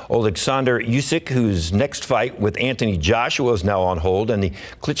champion Alexander Usyk, whose next fight with Anthony Joshua is now on hold, and the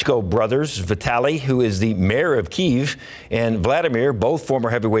Klitschko brothers, Vitaly, who is the mayor of Kyiv, and Vladimir, both former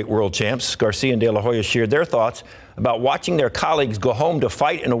heavyweight world champs. Garcia and De La Hoya shared their thoughts about watching their colleagues go home to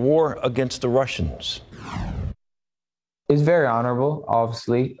fight in a war against the Russians. It's very honorable,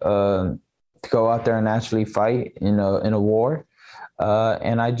 obviously, to go out there and actually fight in a war.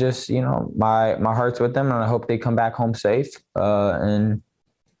 And I just, you know, my heart's with them, and I hope they come back home safe. And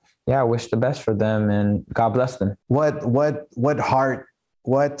yeah, I wish the best for them, and God bless them. What heart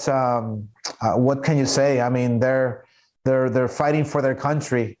what can you say? I mean, they're fighting for their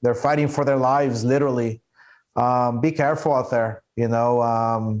country. They're fighting for their lives, literally. Be careful out there. You know,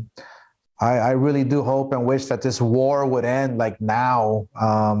 I really do hope and wish that this war would end like now.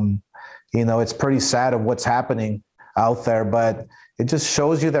 You know, it's pretty sad of what's happening out there, but it just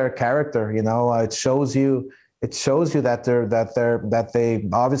shows you their character. You know, it shows you that they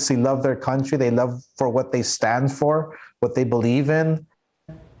obviously love their country. They love for what they stand for, what they believe in.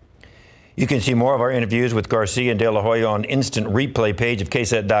 You can see more of our interviews with Garcia and De La Hoya on instant replay page of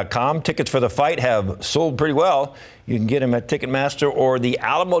KSAT.com. Tickets for the fight have sold pretty well. You can get them at Ticketmaster or the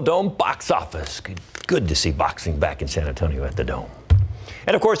Alamo Dome box office. Good to see boxing back in San Antonio at the Dome.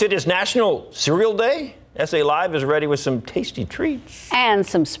 And of course, it is National Cereal Day. SA Live is ready with some tasty treats. And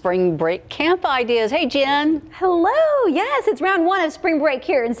some spring break camp ideas. Hey, Jen. Hello. Yes, it's round one of spring break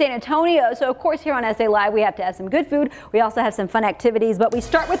here in San Antonio. So, of course, here on SA Live, we have to have some good food. We also have some fun activities, but we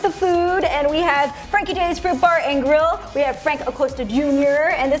start with the food, and we have Frankie J's Fruit Bar and Grill. We have Frank Acosta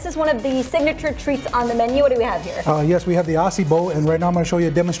Jr., and this is one of the signature treats on the menu. What do we have here? Yes, we have the Aussie Bowl, and right now I'm going to show you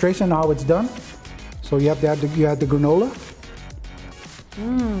a demonstration on how it's done. So you have to add the granola.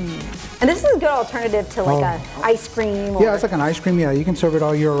 And this is a good alternative to like an ice cream. Or yeah, it's like an ice cream. Yeah, you can serve it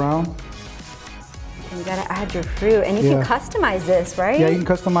all year round. And you gotta add your fruit, and you can customize this, right? Yeah, you can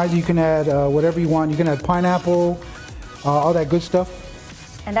customize it. You can add whatever you want. You can add pineapple, all that good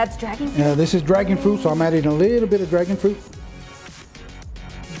stuff. And that's dragon fruit? Yeah, this is dragon fruit, so I'm adding a little bit of dragon fruit.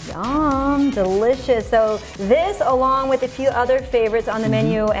 Yum, delicious. So this, along with a few other favorites on the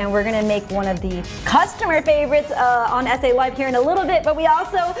menu, and we're gonna make one of the customer favorites on SA Live here in a little bit. But we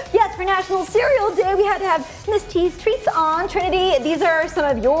also, yes, for National Cereal Day, we had to have Miss T's treats on. Trinity, these are some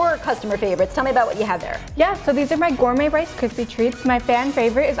of your customer favorites. Tell me about what you have there. Yeah, so these are my gourmet Rice Krispie treats. My fan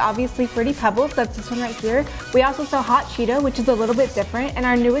favorite is obviously Fruity Pebbles. That's this one right here. We also sell Hot Cheetah, which is a little bit different, and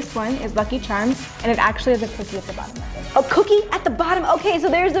our newest one is Lucky Charms, and it actually has a cookie at the bottom of it. A cookie at the bottom. Okay, so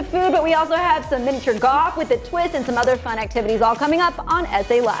there's the food, but we also have some miniature golf with a twist and some other fun activities all coming up on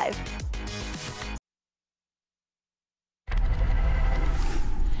SA Live.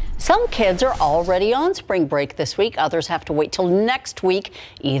 Some kids are already on spring break this week. Others have to wait till next week.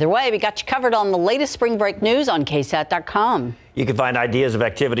 Either way, we got you covered on the latest spring break news on KSAT.com. You can find ideas of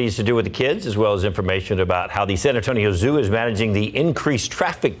activities to do with the kids, as well as information about how the San Antonio Zoo is managing the increased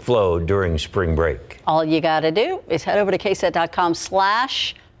traffic flow during spring break. All you got to do is head over to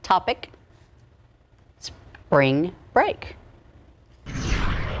KSAT.com/topic spring break.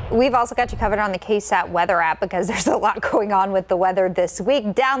 We've also got you covered on the KSAT weather app because there's a lot going on with the weather this week.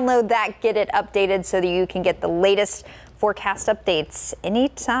 Download that, get it updated so that you can get the latest forecast updates any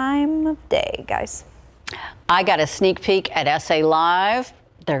time of day, guys. I got a sneak peek at SA Live.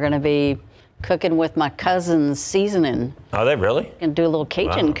 They're going to be cooking with my cousin's seasoning. Are they really? Going to do a little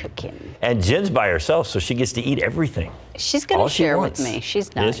Cajun cooking. And Jen's by herself, so she gets to eat everything. She's going to share with me.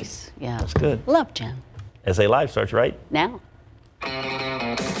 She's nice. Yeah. That's good. Love Jen. SA Live starts right now.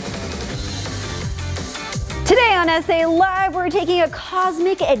 Today on SA Live, we're taking a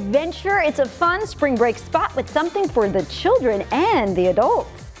cosmic adventure. It's a fun spring break spot with something for the children and the adults.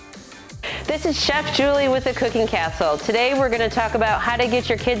 This is Chef Julie with the Cooking Castle. Today we're going to talk about how to get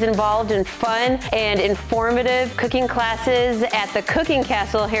your kids involved in fun and informative cooking classes at the Cooking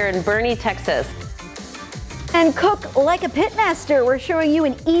Castle here in Boerne, Texas. And cook like a pitmaster. We're showing you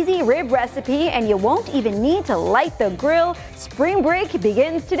an easy rib recipe, and you won't even need to light the grill. Spring break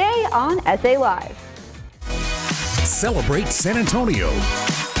begins today on SA Live. Celebrate San Antonio.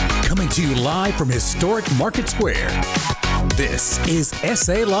 Coming to you live from historic Market Square. This is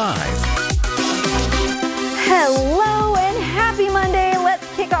SA Live. Hello and happy Monday. Let's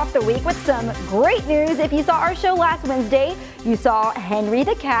kick off the week with some great news. If you saw our show last Wednesday, you saw Henry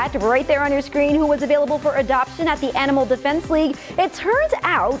the cat right there on your screen, who was available for adoption at the Animal Defense League. It turns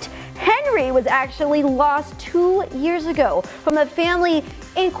out Henry was actually lost 2 years ago from a family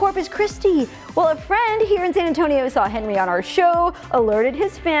in Corpus Christi. Well, a friend here in San Antonio saw Henry on our show, alerted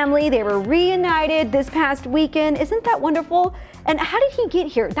his family. They were reunited this past weekend. Isn't that wonderful? And how did he get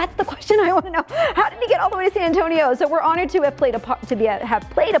here? That's the question I want to know. How did he get all the way to San Antonio? So we're honored to have played a part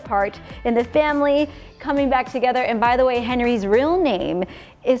in the family coming back together. And by the way, Henry's real name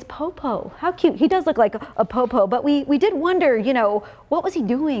is Popo. How cute. He does look like a Popo, but we did wonder, you know, what was he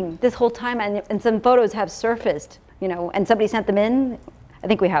doing this whole time? And some photos have surfaced, you know, and somebody sent them in. I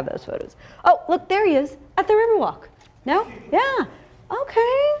think we have those photos. Oh, look, there he is at the Riverwalk. No? Yeah.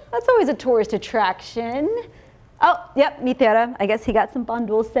 Okay. That's always a tourist attraction. Oh, yep, mi tierra. I guess he got some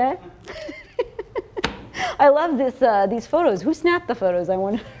bundles there. I love these photos. Who snapped the photos, I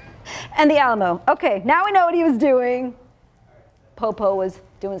wonder? And the Alamo. Okay, now we know what he was doing. Popo was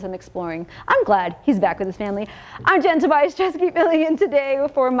doing some exploring. I'm glad he's back with his family. I'm Jen Tobias Chesky filling in today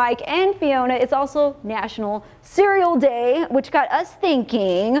for Mike and Fiona. It's also National Cereal Day, which got us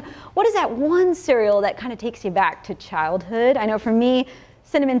thinking, what is that one cereal that kind of takes you back to childhood? I know for me,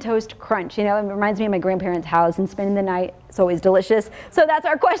 Cinnamon Toast Crunch, you know, it reminds me of my grandparents' house and spending the night. It's always delicious. So that's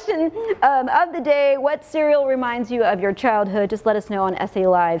our question of the day. What cereal reminds you of your childhood? Just let us know on SA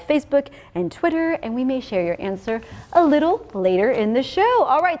Live, Facebook, and Twitter, and we may share your answer a little later in the show.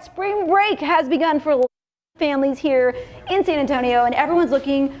 All right, spring break has begun for families here in San Antonio, and everyone's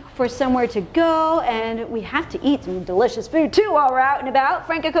looking for somewhere to go, and we have to eat some delicious food too while we're out and about.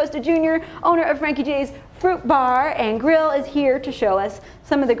 Frank Acosta Jr., owner of Frankie J's Fruit Bar and Grill, is here to show us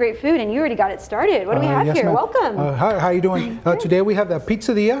some of the great food, and you already got it started. What do we have yes, here? Welcome. Hi, how you doing? Today we have the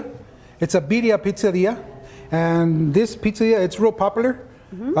pizzeria. It's a birria pizzeria, and this pizzeria, it's real popular,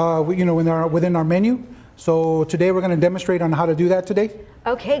 you know, within our menu. So today we're going to demonstrate on how to do that today.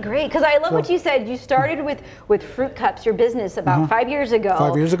 Okay, great. Because I love what you said. You started with fruit cups, your business, about 5 years ago.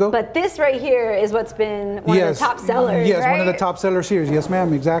 5 years ago. But this right here is what's been one of the top sellers, Yes, right? one of the top sellers here. Yes,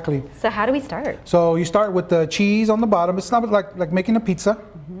 ma'am, exactly. So how do we start? So you start with the cheese on the bottom. It's not like making a pizza.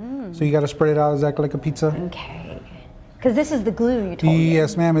 So you got to spread it out exactly like a pizza. Okay. Because this is the glue you told me.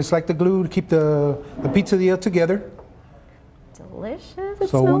 Yes, ma'am. It's like the glue to keep the pizzeria together. Delicious. It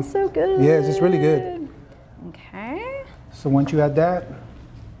smells so good. Yes, it's really good. Okay. So once you add that,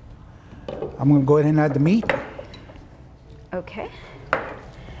 I'm going to go ahead and add the meat. Okay.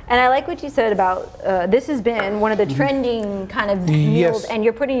 And I like what you said about this has been one of the trending kind of meals, and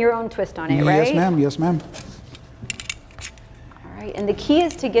you're putting your own twist on it, right? Yes, ma'am. Yes, ma'am. All right. And the key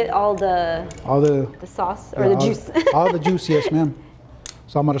is to get all the sauce or the juice. all the juice, yes, ma'am.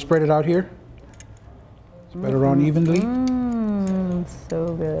 So I'm going to spread it out here. Spread it around evenly.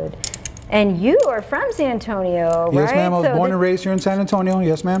 So good. And you are from San Antonio, right? Yes, ma'am. I was born and raised here in San Antonio.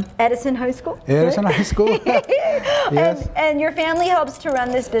 Yes, ma'am. Edison High School? Edison High School. Yes. And your family helps to run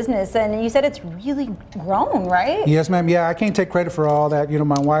this business, and you said it's really grown, right? Yes, ma'am. Yeah, I can't take credit for all that. You know,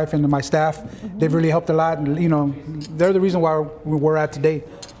 my wife and my staff, they've really helped a lot. And, you know, they're the reason why we're at today.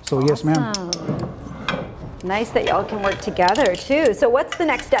 So, yes, ma'am. Nice that y'all can work together, too. So what's the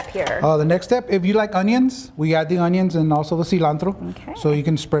next step here? The next step, if you like onions, we add the onions and also the cilantro. Okay. So you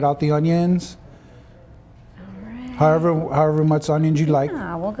can spread out the onions. All right. However much onions you like.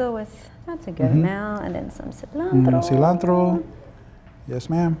 We'll go with, that's a good amount, and then some cilantro. Cilantro. Yes,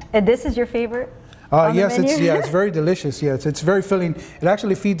 ma'am. And this is your favorite? Yes, it's very delicious. Yes, it's very filling. It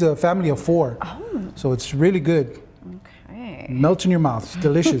actually feeds a family of 4. So it's really good. Okay. Melts in your mouth. It's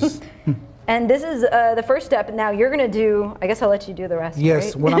delicious. And this is the first step. Now you're going to do, I guess I'll let you do the rest,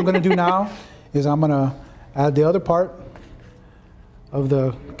 Yes, right? what I'm going to do now is I'm going to add the other part of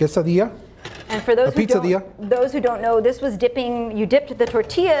the quesadilla. And for those who don't know, this was you dipped the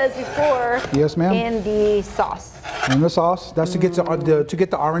tortillas before yes, ma'am. In the sauce. In the sauce. That's to get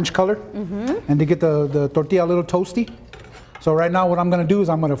the orange color and to get the tortilla a little toasty. So right now what I'm going to do is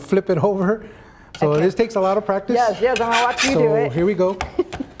I'm going to flip it over. So this takes a lot of practice. Yes, I'm going to watch you do it. So here we go.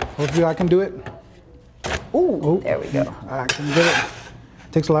 Hopefully I can do it. Ooh, there we go. I can get it.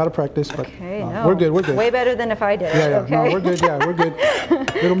 Takes a lot of practice, but we're good. We're good. Way better than if I did it. Yeah, okay. No, we're good. Yeah, we're good.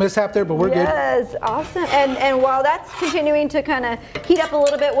 Little mishap there, but we're good. Yes, awesome. And while that's continuing to kind of heat up a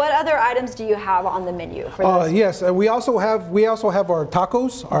little bit, what other items do you have on the menu for this? Yes, we also have our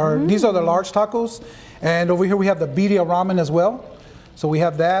tacos. These are the large tacos, and over here we have the birria ramen as well. So we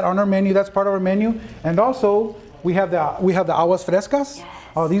have that on our menu. That's part of our menu, and also we have the aguas frescas. Yes.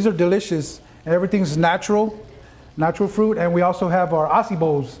 These are delicious. Everything's natural fruit, and we also have our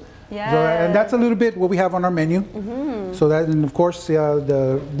acibos. Yeah. So, and that's a little bit what we have on our menu. So that, and of course,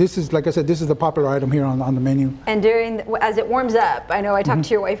 this is, like I said, this is the popular item here on the menu. And as it warms up, I know I talked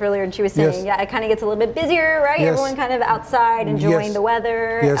to your wife earlier, and she was saying, it kind of gets a little bit busier, right? Yes. Everyone kind of outside enjoying the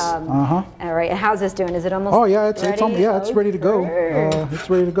weather. Yes. All right. And how's this doing? Is it almost? Oh yeah, it's ready to go. Sure. It's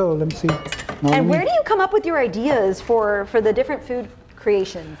ready to go. Let me see. And where do you come up with your ideas for the different food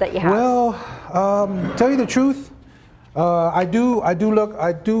creations that you have? Well, tell you the truth, I'm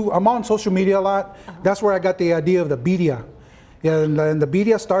on social media a lot. That's where I got the idea of the birria. Yeah, and the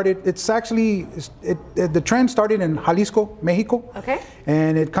birria started, the trend started in Jalisco, Mexico. Okay.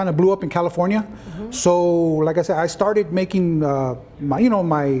 And it kind of blew up in California. So, like I said, I started making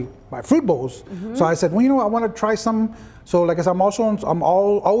my fruit bowls. So I said, well, I want to try some. So, like I said, I'm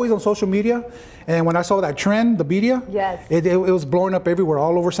always on social media. And when I saw that trend, the birria, it was blowing up everywhere,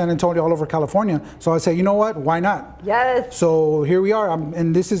 all over San Antonio, all over California. So I said, you know what? Why not? Yes. So here we are.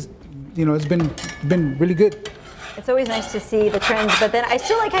 And this is, it's been really good. It's always nice to see the trends, but then I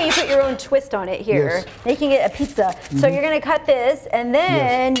still like how you put your own twist on it here, Yes. making it a pizza. So you're going to cut this, and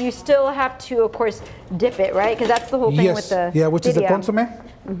then you still have to, of course, dip it, right? Because that's the whole thing with the which is the consomme.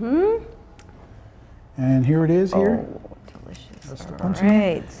 Mm-hmm. And here it is here. Delicious. That's the All consomme.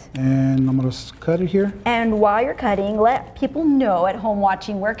 right. And I'm gonna cut it here. And while you're cutting, let people know at home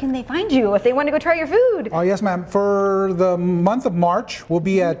watching, where can they find you if they want to go try your food? Oh, yes, ma'am. For the month of March, we'll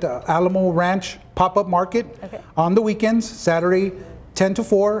be at Alamo Ranch Pop-Up Market on the weekends, Saturday 10 to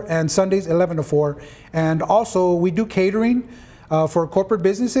 4 and Sundays 11 to 4. And also, we do catering for corporate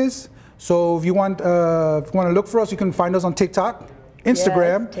businesses. So if you want to look for us, you can find us on TikTok,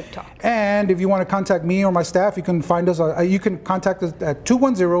 Instagram, yes, TikTok. And if you want to contact me or my staff, you can find us. You can contact us at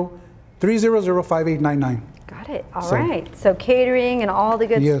 210-300-5899. Got it. All right. So catering and all the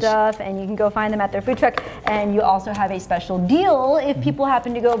good stuff, and you can go find them at their food truck. And you also have a special deal if people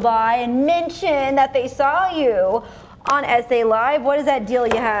happen to go by and mention that they saw you on SA Live. What is that deal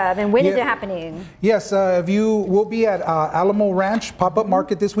you have, and when is it happening? Yes, we'll be at Alamo Ranch Pop-Up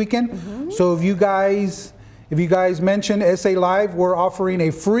Market this weekend. So if you guys mention SA Live, we're offering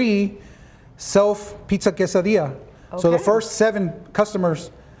a free self-pizza quesadilla. So the first 7 customers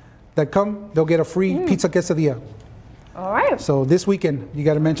that come, they'll get a free pizza quesadilla. All right. So this weekend, you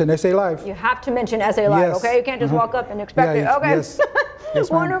got to mention SA Live. You have to mention SA Live, okay? You can't just walk up and expect it. Okay. Yes. Yes,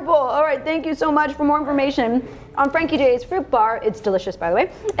 wonderful. All right, thank you so much. For more information on Frankie J's Fruit Bar, it's delicious, by the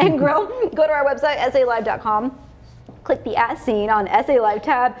way, and grill, go to our website, salive.com. Click the As Seen on SA Live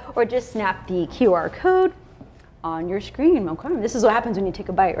tab, or just snap the QR code on your screen. Okay, this is what happens when you take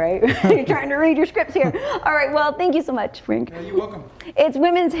a bite, right? You're trying to read your scripts here. All right, well, thank you so much, Frank. Yeah, you're welcome. It's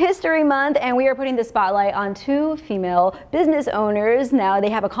Women's History Month, and we are putting the spotlight on 2 female business owners. Now, they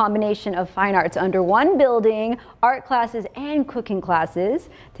have a combination of fine arts under one building, art classes and cooking classes.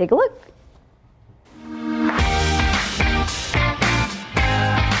 Take a look.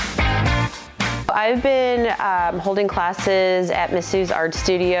 I've been holding classes at Miss Sue's Art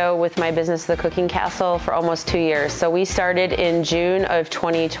Studio with my business, The Cooking Castle, for almost 2 years. So we started in June of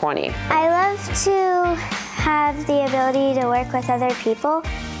 2020. I love to have the ability to work with other people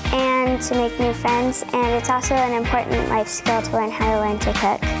and to make new friends, and it's also an important life skill to learn how to learn to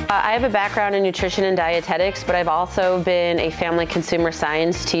cook. I have a background in nutrition and dietetics, but I've also been a family consumer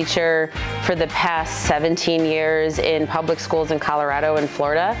science teacher for the past 17 years in public schools in Colorado and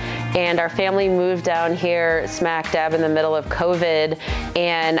Florida. And our family moved down here smack dab in the middle of COVID,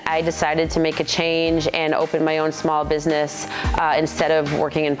 and I decided to make a change and open my own small business instead of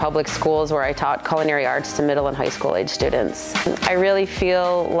working in public schools where I taught culinary arts to middle and high school age students. I really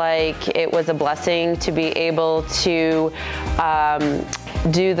feel like it was a blessing to be able to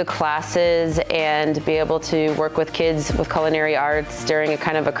do the classes and be able to work with kids with culinary arts during a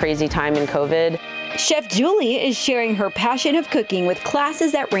kind of a crazy time in COVID. Chef Julie is sharing her passion of cooking with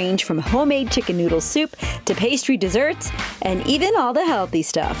classes that range from homemade chicken noodle soup to pastry desserts and even all the healthy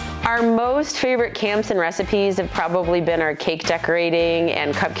stuff. Our most favorite camps and recipes have probably been our cake decorating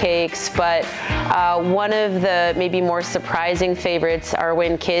and cupcakes, but one of the maybe more surprising favorites are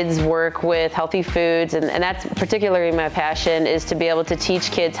when kids work with healthy foods, and that's particularly my passion, is to be able to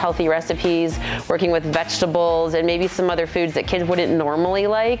teach kids healthy recipes, working with vegetables and maybe some other foods that kids wouldn't normally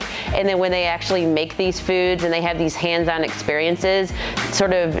like, and then when they actually make these foods and they have these hands-on experiences,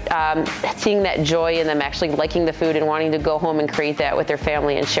 sort of seeing that joy in them actually liking the food and wanting to go home and create that with their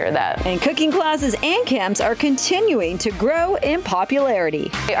family and share that. And cooking classes and camps are continuing to grow in popularity.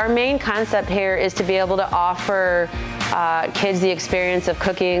 Our main concept here is to be able to offer kids the experience of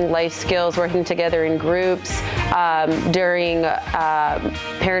cooking, life skills, working together in groups during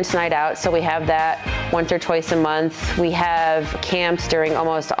Parents' Night Out. So we have that once or twice a month. We have camps during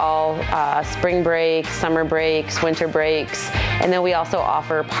almost all spring breaks, summer breaks, winter breaks. And then we also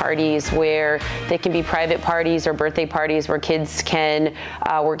offer parties where they can be private parties or birthday parties where kids can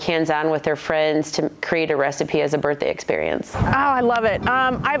work hands-on with their friends to create a recipe as a birthday experience. Oh, I love it.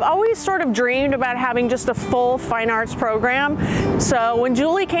 I've always sort of dreamed about having just a full fine arts program. So when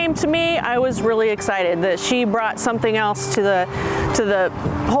Julie came to me, I was really excited that she brought something else to the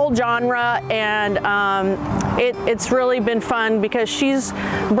whole genre, and it's really been fun because she's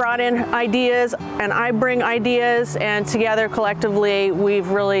brought in ideas and I bring ideas, and together collectively we've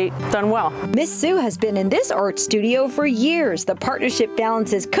really done well. Miss Sue has been in this art studio for years. The partnership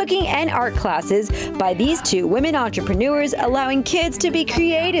balances cooking and art classes by these 2 women entrepreneurs, allowing kids to be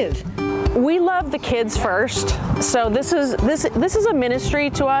creative. We love the kids first, so this is a ministry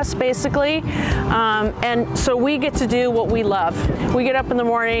to us basically, and so we get to do what we love. We get up in the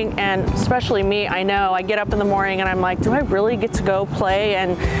morning, and especially me, I know I get up in the morning and I'm like, do I really get to go play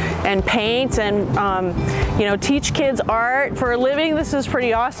and and paint and, you know, teach kids art for a living. This is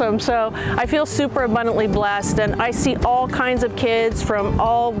pretty awesome. So I feel super abundantly blessed, and I see all kinds of kids from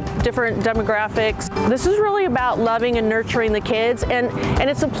all different demographics. This is really about loving and nurturing the kids, and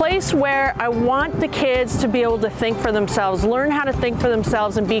it's a place where I want the kids to be able to think for themselves, learn how to think for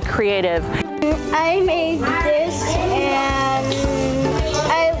themselves and be creative. I made this and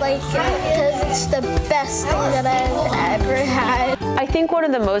I like it because it's the best thing that I've ever had. I think one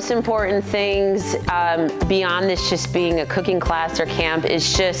of the most important things beyond this just being a cooking class or camp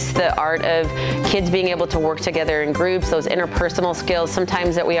is just the art of kids being able to work together in groups, those interpersonal skills,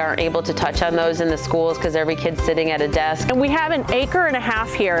 sometimes that we aren't able to touch on those in the schools because every kid's sitting at a desk. And we have an acre and a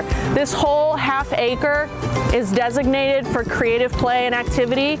half here. This whole half acre is designated for creative play and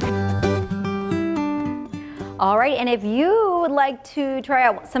activity. All right, and if you would like to try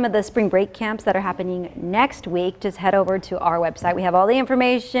out some of the spring break camps that are happening next week, just head over to our website. We have all the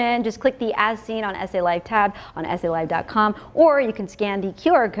information. Just click the As Seen on SA Live tab on SALive.com, or you can scan the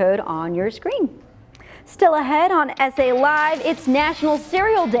QR code on your screen. Still ahead on SA Live, it's National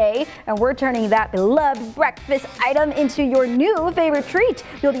Cereal Day, and we're turning that beloved breakfast item into your new favorite treat.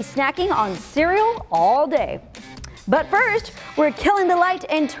 You'll be snacking on cereal all day. But first, we're killing the light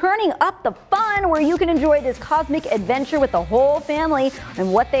and turning up the fun where you can enjoy this cosmic adventure with the whole family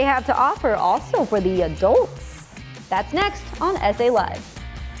and what they have to offer also for the adults. That's next on SA Live.